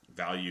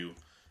value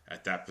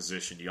at that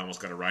position. You almost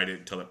got to ride it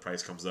until that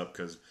price comes up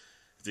because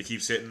if he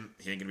keeps hitting,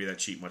 he ain't going to be that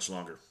cheap much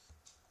longer.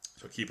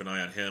 So keep an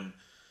eye on him.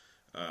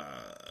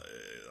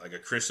 Like a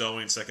Chris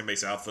Owens, second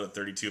base outfield at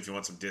 32 if you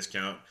want some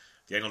discount.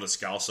 Daniel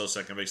Descalso,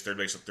 second base, third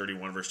base at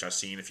 31 versus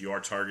Chacin. If you are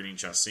targeting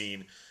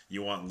Chacin,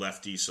 you want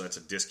lefty, so that's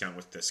a discount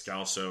with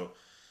Descalso.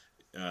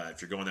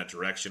 If you're going that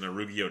direction.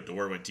 Rugi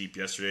Odor went deep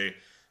yesterday.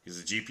 He's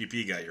a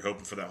GPP guy. You're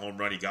hoping for that home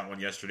run. He got one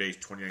yesterday. He's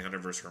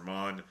 2,900 versus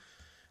Herman.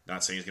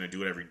 Not saying he's going to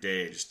do it every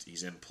day. Just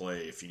he's in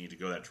play if you need to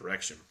go that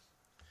direction.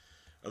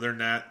 Other than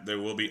that, there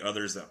will be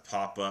others that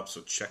pop up,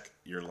 so check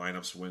your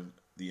lineups when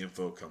the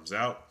info comes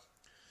out.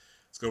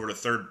 Let's go over to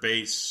third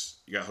base.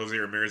 You got Jose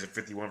Ramirez at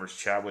 51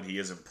 versus Chatwood. He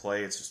is in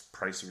play. It's just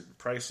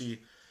pricey.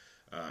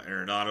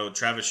 Arenado.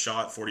 Travis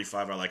Shaw at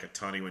 45. I like a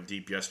ton. He went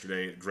deep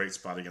yesterday. Great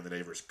spot again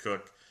today versus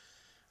Cook.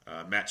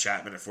 Matt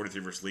Chapman at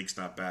 43 versus Leaks.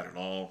 Not bad at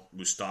all.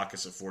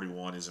 Moustakas at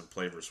 41 is in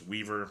play versus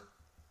Weaver.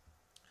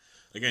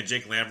 Again,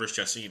 Jake Lamb versus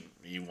Chacin.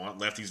 You want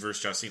lefties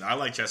versus Chacin. I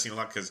like Chacin a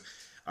lot because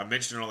I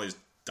mentioned all these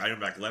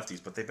Diamondback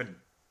lefties, but they've been,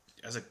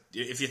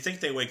 if you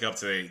think they wake up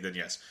today, then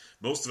yes.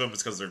 Most of them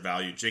is because they're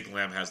valued. Jake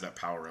Lamb has that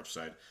power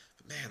upside.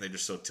 But man, they're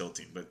just so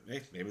tilting. But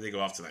hey, maybe they go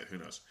off tonight. Who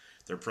knows?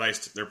 They're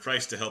priced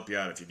to help you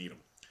out if you need them.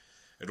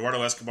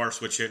 Eduardo Escobar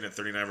switch hitting at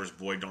 39 versus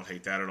Boyd. Don't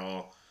hate that at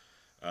all.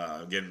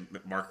 Again,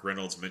 Mark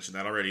Reynolds mentioned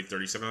that already.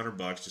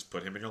 $3,700. Just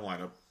put him in your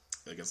lineup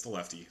against the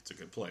lefty. It's a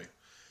good play.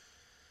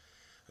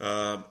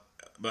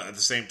 But at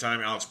the same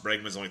time, Alex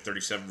Bregman's only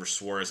 37 versus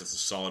Suarez. It's a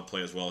solid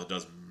play as well. It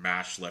does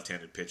mash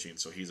left-handed pitching,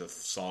 so he's a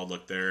solid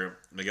look there.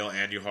 Miguel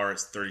Andujar,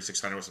 it's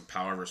 3,600 with some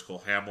power versus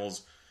Cole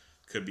Hamels.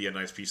 Could be a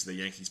nice piece of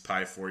the Yankees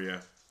pie for you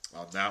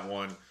on that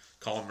one.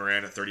 Colin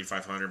Moran at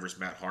 3,500 versus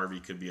Matt Harvey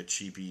could be a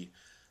cheapie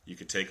you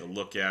could take a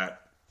look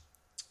at.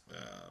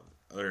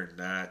 Other than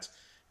that,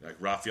 like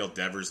Rafael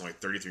Devers, only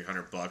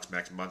 $3,300.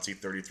 Max Muncy,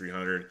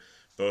 $3,300.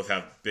 Both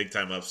have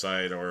big-time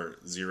upside or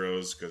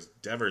zeros because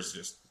Devers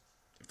just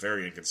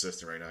very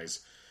inconsistent right now. He's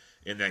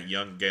in that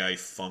young guy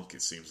funk,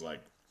 it seems like.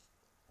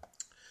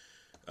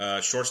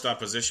 Shortstop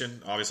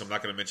position. Obviously, I'm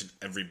not going to mention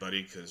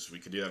everybody because we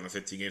could do that on a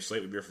 15-game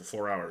slate. We'd be here for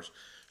 4 hours.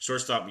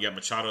 Shortstop, you got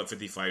Machado at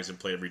 55. He's in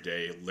play every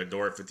day.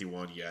 Lindor at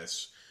 51,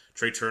 yes.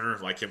 Trey Turner,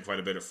 like him quite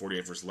a bit at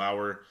 48 versus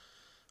Lauer.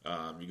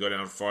 You go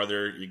down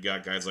farther, you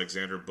got guys like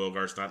Xander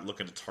Bogaerts, not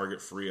looking to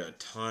target free a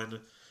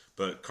ton.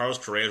 But Carlos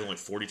Correa is only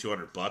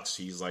 $4,200.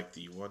 He's like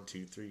the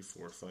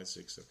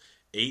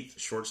 8th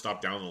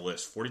shortstop down the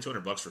list.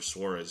 $4,200 for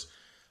Suarez.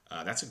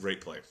 That's a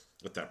great play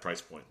with that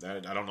price point. I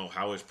don't know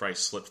how his price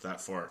slipped that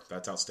far.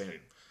 That's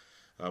outstanding.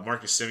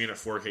 Marcus Semien at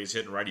 4K. He's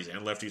hitting righties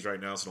and lefties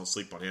right now, so don't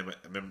sleep on him.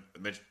 I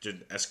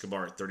mentioned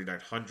Escobar at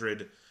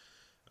 3,900.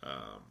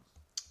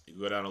 You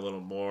go down a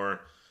little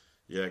more.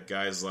 You got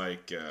guys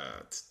like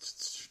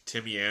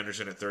Timmy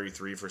Anderson at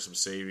 33 for some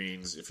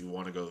savings if you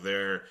want to go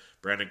there.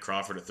 Brandon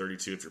Crawford at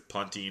 32 if you're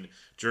punting.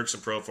 Jerkson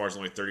Profar is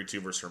only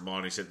 32 versus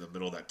Herman. He's hitting in the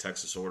middle of that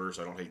Texas order,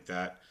 so I don't hate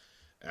that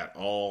at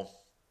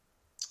all.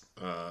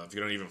 If you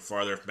go even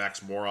farther, if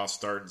Max Moroff's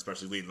starting,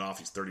 especially leading off,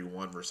 he's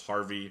 31 versus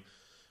Harvey.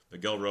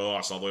 Miguel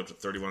Rojas all the way up to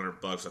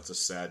 $3,100. That's a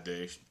sad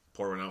day.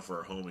 Pour one out for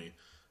our homie.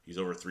 He's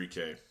over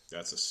 3K.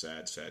 That's a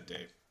sad, sad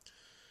day.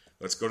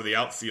 Let's go to the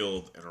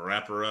outfield and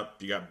wrap her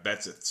up. You got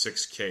Betts at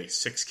 6K.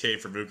 6K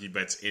for Mookie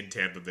Betts in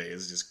Tampa Bay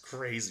is just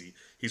crazy.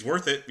 He's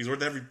worth it. He's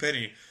worth every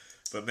penny.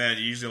 But, man,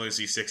 you usually only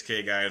see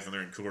 6K guys when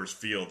they're in Coors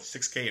Field.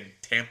 6K in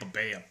Tampa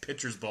Bay, a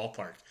pitcher's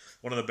ballpark.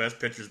 One of the best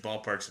pitcher's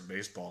ballparks in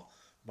baseball.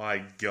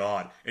 My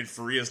God. And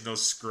Faria's no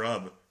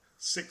scrub.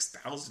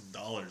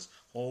 $6,000.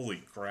 Holy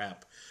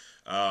crap.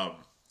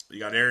 You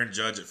got Aaron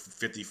Judge at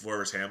 54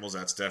 versus Hamels.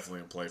 That's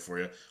definitely in play for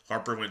you.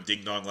 Harper went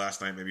ding-dong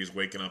last night. Maybe he's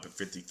waking up at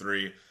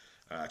 53.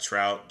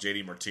 Trout,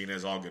 JD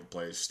Martinez, all good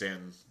plays.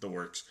 Stanton, the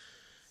works.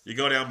 You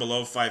go down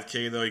below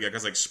 5K, though. You got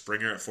guys like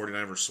Springer at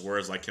 49 versus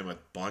Suarez. Like him a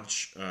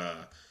bunch.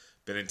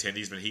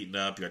 Benintendi's been heating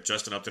up. You got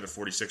Justin Upton at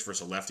 46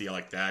 versus a lefty. I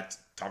like that.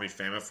 Tommy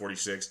Pham at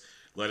 46.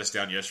 Let us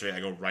down yesterday. I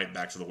go right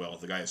back to the well.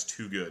 The guy is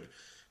too good.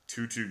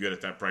 Too good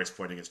at that price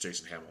point against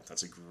Jason Hamill.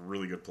 That's a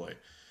really good play.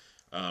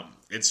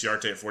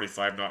 Inciarte at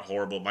 45, not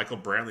horrible. Michael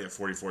Brantley at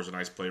 44 is a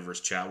nice play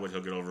versus Chatwood.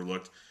 He'll get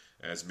overlooked,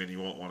 as many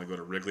won't want to go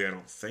to Wrigley, I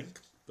don't think.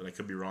 But I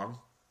could be wrong.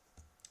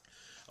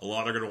 A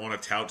lot are going to want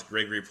to tout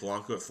Gregory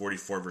Polanco at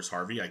 44 versus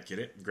Harvey. I get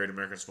it. Great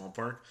American Small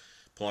Park.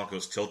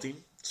 Polanco's tilting,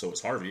 so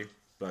is Harvey.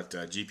 But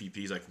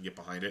GPPs, I can get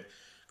behind it.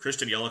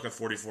 Christian Yelich at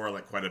 44, I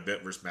like quite a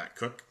bit versus Matt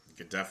Cook. You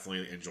can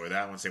definitely enjoy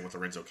that one. Same with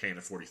Lorenzo Cain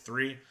at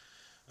 43.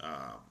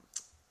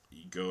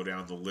 You go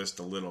down the list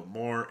a little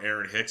more.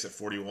 Aaron Hicks at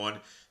 41.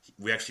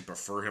 We actually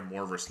prefer him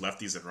more versus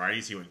lefties than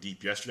righties. He went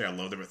deep yesterday. I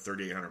loved him at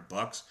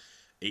 $3,800.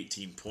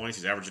 18 points.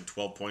 He's averaging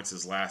 12 points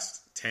his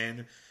last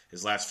 10.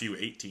 His last few,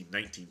 18,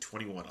 19,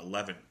 21,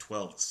 11,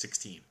 12,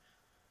 16.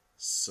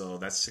 So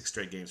that's 6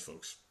 straight games,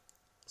 folks.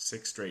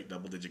 6 straight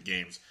double-digit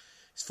games.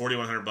 He's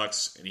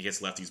 $4,100, and he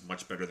hits lefties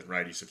much better than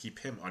righties, so keep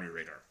him on your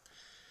radar.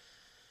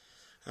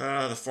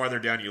 The farther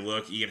down you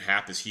look, Ian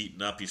Happ is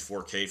heating up. He's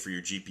 4K for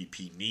your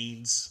GPP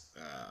needs.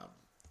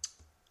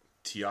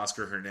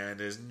 Teoscar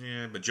Hernandez,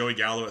 but Joey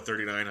Gallo at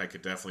 39, I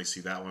could definitely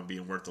see that one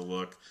being worth a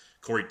look.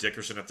 Corey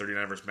Dickerson at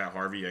 39 versus Matt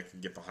Harvey, I can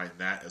get behind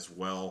that as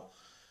well.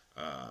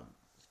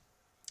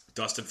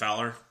 Dustin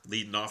Fowler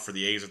leading off for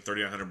the A's at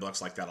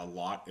 $3,900, like that a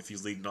lot if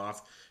he's leading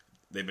off.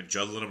 They've been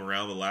juggling him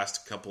around the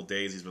last couple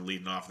days. He's been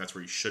leading off, and that's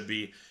where he should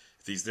be.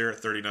 If he's there at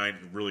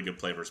 39, really good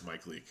play versus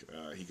Mike Leake.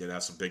 He could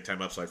have some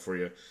big-time upside for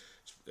you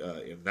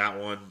in that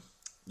one.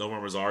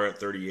 Nomar Mazara at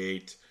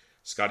 38.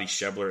 Scotty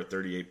Schebler at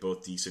 38,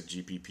 both decent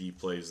GPP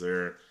plays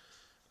there.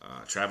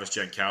 Travis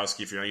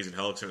Jankowski, if you're not using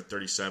Hellickson at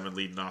 37,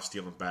 leading off,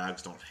 stealing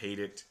bags, don't hate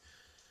it.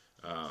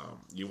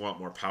 You want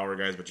more power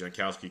guys, but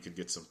Jankowski could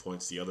get some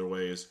points the other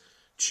ways.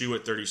 Chu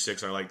at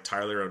 36. I like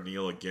Tyler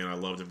O'Neill again. I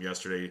loved him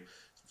yesterday.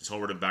 He's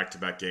homered in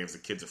back-to-back games. The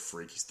kid's a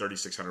freak. He's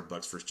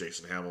 $3,600 for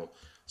Jason Hamill.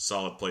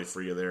 Solid play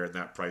for you there at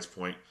that price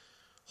point.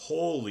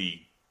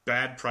 Holy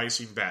bad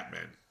pricing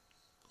Batman.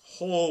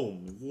 Oh,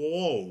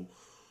 whoa.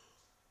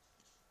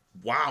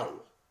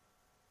 Wow.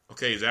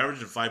 Okay, he's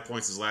averaging 5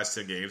 points his last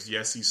 10 games.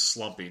 Yes, he's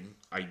slumping.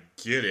 I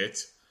get it.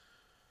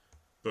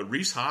 But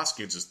Reese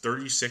Hoskins is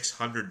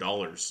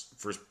 $3,600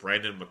 for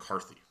Brandon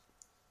McCarthy.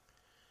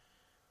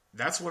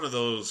 That's one of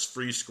those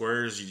free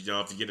squares, if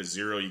you get a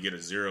 0, you get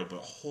a 0. But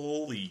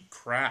holy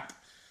crap.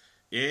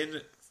 In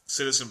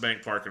Citizen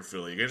Bank Park in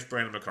Philly against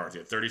Brandon McCarthy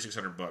at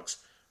 $3,600.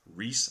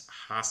 Reese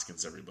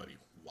Hoskins, everybody.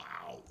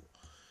 Wow.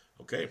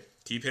 Okay,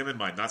 keep him in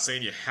mind. Not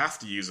saying you have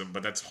to use him,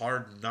 but that's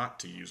hard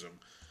not to use him.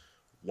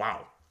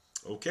 Wow.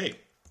 Okay,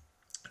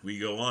 we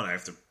go on. I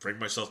have to bring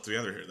myself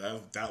together here.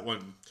 That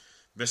one,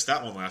 missed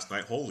that one last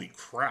night. Holy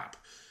crap.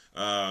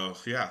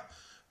 Yeah.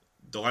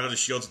 Delino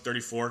DeShields at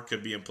 34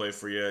 could be in play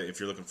for you if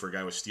you're looking for a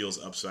guy with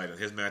steals upside. In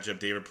his matchup,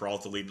 David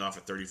Peralta leading off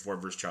at 34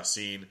 versus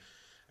Chacin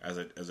as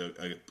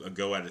a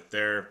go at it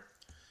there.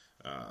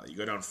 You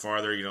go down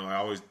farther,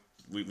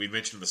 we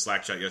mentioned in the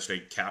Slack chat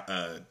yesterday,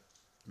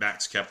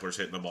 Max Kepler's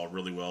hitting the ball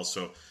really well,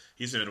 so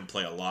he's going to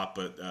play a lot.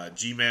 But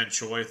G-Man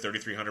Choi,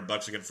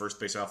 $3,300 again, first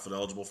base outfield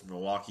eligible from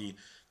Milwaukee.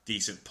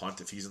 Decent punt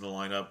if he's in the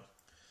lineup.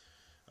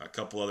 A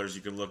couple others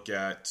you can look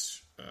at,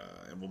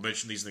 and we'll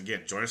mention these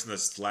again. Join us in the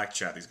Slack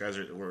chat. These guys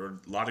were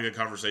a lot of good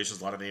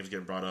conversations, a lot of names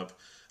getting brought up.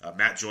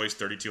 Matt Joyce,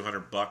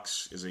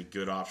 $3,200 is a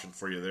good option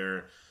for you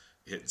there,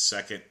 hitting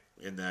second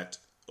in that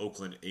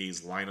Oakland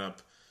A's lineup.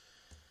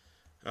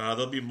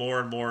 There'll be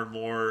more and more and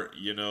more.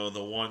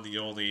 The one, the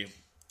only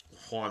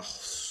Juan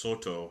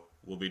Soto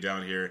will be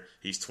down here.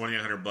 He's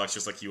 $2,900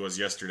 just like he was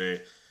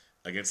yesterday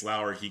against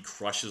Lauer. He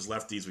crushes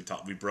lefties.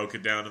 We broke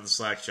it down in the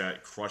Slack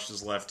chat.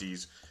 Crushes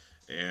lefties,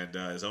 and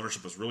his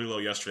ownership was really low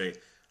yesterday.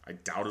 I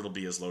doubt it'll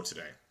be as low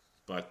today.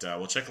 But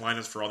we'll check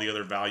lineups for all the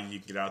other value you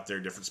can get out there,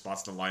 different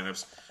spots in the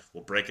lineups.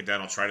 We'll break it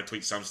down. I'll try to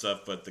tweet some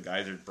stuff, but the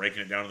guys are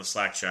breaking it down in the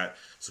Slack chat.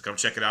 So come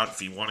check it out.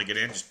 If you want to get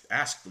in, just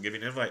ask. We'll give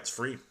you an invite. It's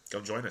free.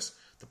 Come join us.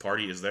 The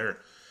party is there.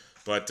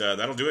 But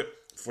that'll do it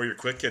for your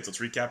quick hits. Let's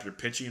recap your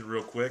pitching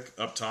real quick.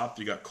 Up top,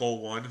 you got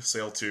Cole 1,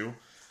 Sale 2.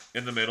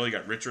 In the middle, you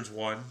got Richards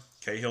 1,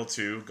 Cahill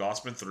 2,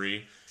 Gossman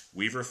 3,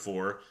 Weaver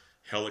 4,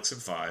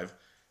 Hellickson 5.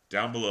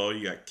 Down below,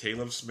 you got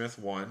Caleb Smith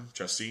 1,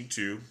 Chacin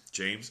 2,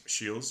 James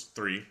Shields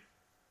 3.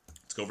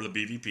 Let's go over the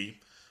BVP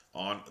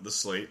on the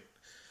slate.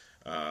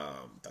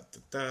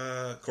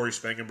 Corey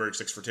Spangenberg,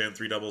 6 for 10,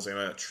 3 doubles, and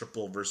a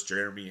triple versus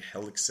Jeremy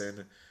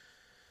Hellickson.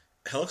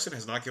 Hellickson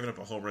has not given up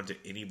a home run to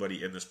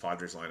anybody in this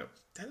Padres lineup.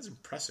 That is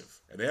impressive.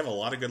 And they have a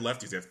lot of good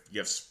lefties. You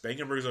have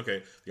Spangenberg's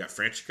okay. You got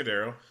Franchi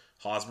Cordero,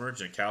 Hosmer,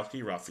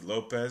 Jankowski, Rafi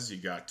Lopez. You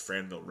got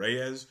Franmil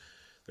Reyes.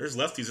 There's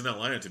lefties in that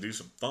lineup to do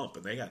some thump,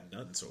 and they got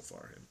none so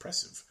far.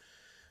 Impressive.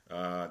 You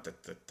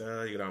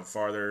go down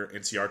farther.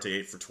 Inciarte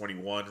 8 for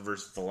 21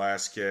 versus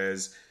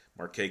Velasquez.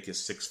 Markakis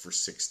 6 for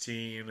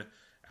 16.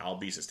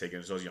 Albies is taking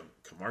his young.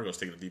 Camargo's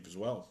taking it deep as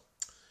well.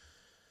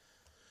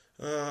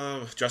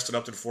 Justin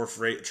Upton 4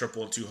 for 8, a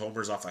triple and 2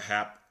 homers off a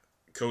Hap.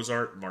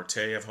 Cozart,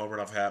 Marte have homered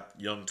off Hap.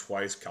 Young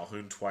twice,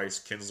 Calhoun twice,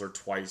 Kinsler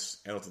twice,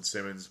 Elton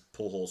Simmons,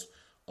 Pujols,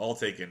 all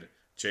taking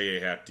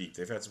J.A. Happ deep.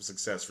 They've had some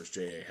success for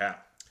J.A.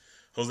 Happ.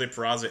 Jose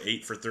Peraza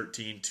 8 for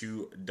 13,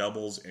 2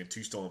 doubles and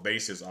 2 stolen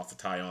bases off the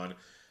tie-on.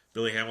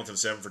 Billy Hamilton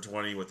 7 for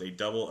 20 with a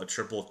double, a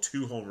triple,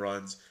 2 home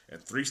runs,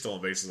 and 3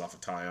 stolen bases off a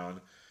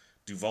tie-on.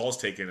 Duvall's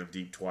taken him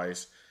deep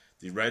twice.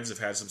 The Reds have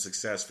had some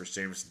success for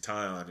Jameson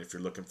Taillon if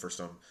you're looking for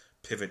some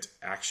pivot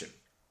action.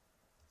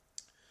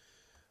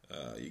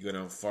 You go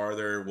down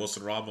farther.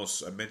 Wilson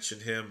Ramos, I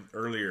mentioned him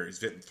earlier.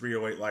 He's hitting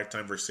 308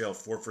 lifetime versus sale,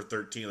 4 for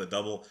 13, a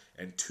double,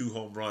 and 2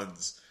 home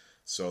runs.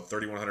 So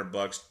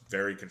 $3,100,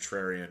 very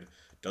contrarian.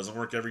 Doesn't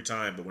work every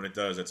time, but when it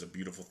does, that's a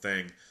beautiful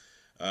thing.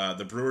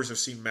 The Brewers have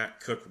seen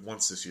Matt Cook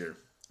once this year.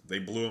 They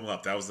blew him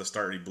up. That was the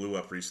start he blew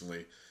up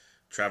recently.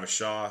 Travis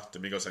Shaw,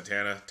 Domingo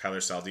Santana, Tyler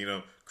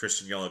Saldino,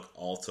 Christian Yelich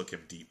all took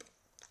him deep.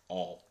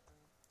 All.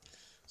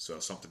 So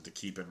something to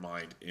keep in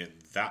mind in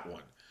that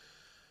one.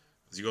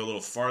 As you go a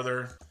little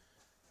farther,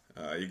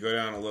 you go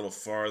down a little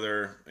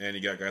farther, and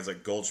you got guys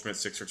like Goldschmidt,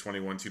 6 for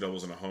 21, 2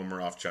 doubles and a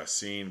homer off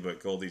Chacin,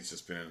 but Goldie's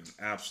just been in an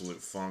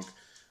absolute funk.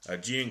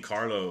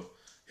 Giancarlo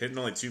hitting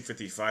only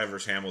 255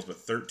 versus Hamels, but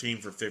 13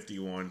 for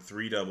 51,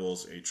 3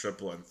 doubles, a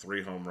triple, and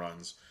 3 home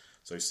runs.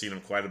 So you've seen him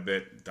quite a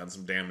bit, done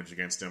some damage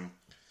against him.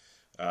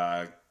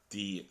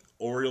 The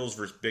Orioles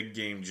versus Big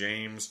Game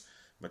James,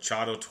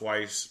 Machado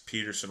twice,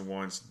 Peterson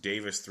once,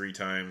 Davis 3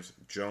 times,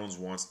 Jones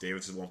once.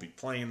 Davis won't be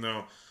playing,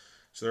 though.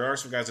 So there are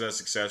some guys that have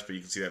success, but you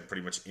can see that in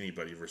pretty much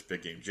anybody versus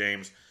Big Game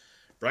James.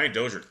 Brian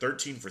Dozier,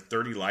 13 for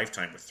 30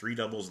 lifetime with 3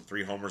 doubles and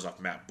 3 homers off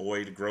Matt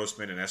Boyd.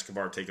 Grossman and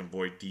Escobar taking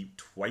Boyd deep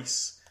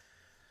twice.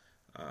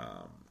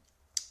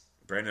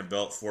 Brandon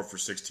Belt, 4 for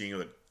 16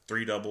 with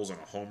 3 doubles and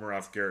a homer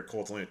off Garrett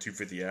Cole. It's only a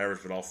 250 average,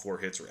 but all 4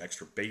 hits were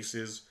extra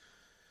bases.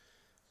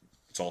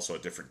 It's also a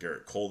different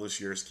Garrett Cole this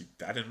year, so keep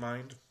that in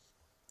mind.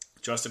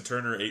 Justin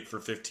Turner, 8 for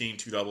 15,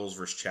 2 doubles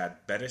versus Chad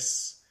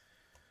Bettis.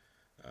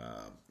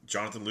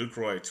 Jonathan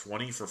Lucroy,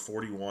 20 for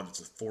 41. It's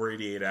a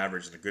 488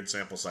 average and a good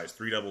sample size.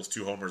 3 doubles,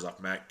 2 homers off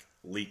Matt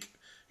Leake.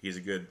 He's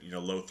a good,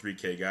 low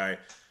 3K guy.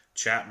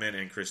 Chapman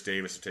and Chris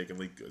Davis have taken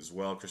Leake as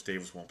well. Chris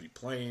Davis won't be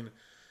playing.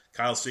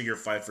 Kyle Seager,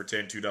 5 for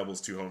 10, 2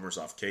 doubles, 2 homers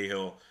off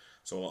Cahill.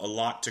 So a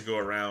lot to go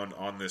around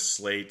on this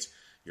slate.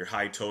 Your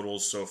high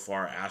totals so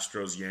far: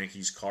 Astros,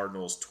 Yankees,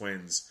 Cardinals,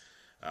 Twins,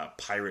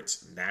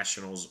 Pirates,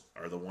 Nationals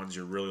are the ones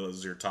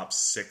those are your top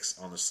 6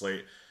 on the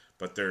slate.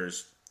 But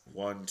there's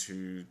 1,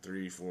 2,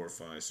 3, 4,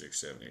 5, 6,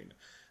 7, 8,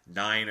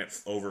 9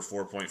 at over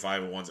 4.5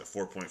 and one's at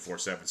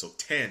 4.47. So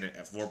 10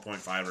 at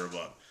 4.5 or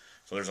above.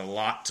 So there's a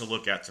lot to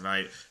look at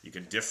tonight. You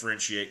can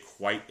differentiate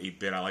quite a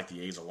bit. I like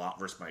the A's a lot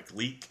versus Mike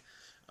Leake.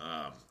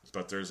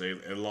 But there's a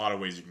lot of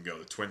ways you can go.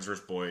 The Twins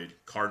versus Boyd.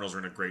 Cardinals are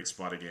in a great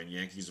spot again.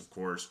 Yankees, of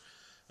course.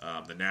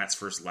 The Nats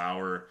versus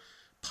Lauer.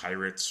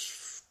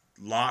 Pirates.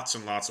 Lots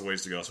and lots of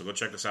ways to go. So go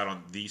check us out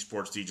on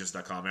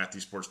thesportsdegens.com, at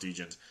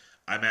thesportsdegens.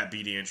 I'm at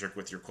BD Intric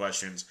with your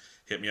questions.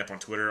 Hit me up on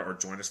Twitter or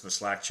join us in the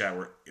Slack chat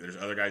where there's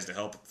other guys to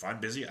help. If I'm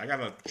busy, I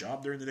got a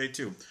job during the day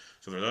too.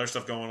 So there's other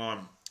stuff going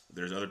on.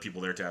 There's other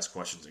people there to ask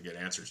questions and get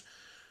answers.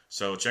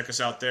 So check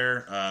us out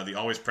there. The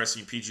Always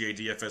Pressing PGA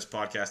DFS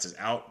podcast is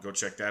out. Go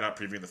check that out,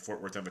 previewing the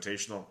Fort Worth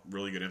Invitational.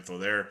 Really good info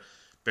there.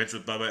 Bench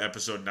with Bubba,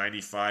 episode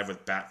 95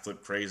 with Bat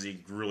Flip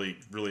Crazy. Really,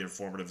 really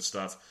informative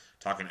stuff.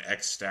 Talking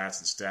X stats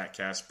and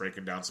StatCast,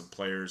 breaking down some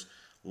players.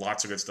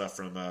 Lots of good stuff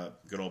from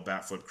good old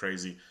Bat Flip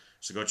Crazy.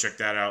 So go check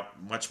that out.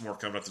 Much more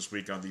coming up this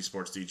week on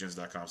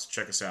thesportsdegens.com. So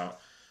check us out.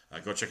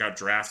 Go check out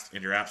Draft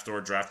in your app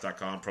store,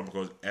 draft.com. Promo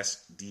code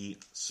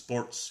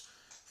SDSports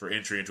for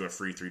entry into a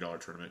free $3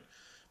 tournament.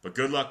 But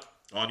good luck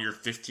on your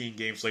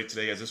 15-game slate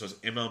today, as this was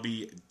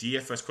MLB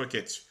DFS Quick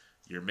Hits,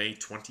 your May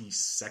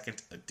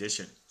 22nd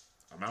edition.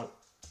 I'm out.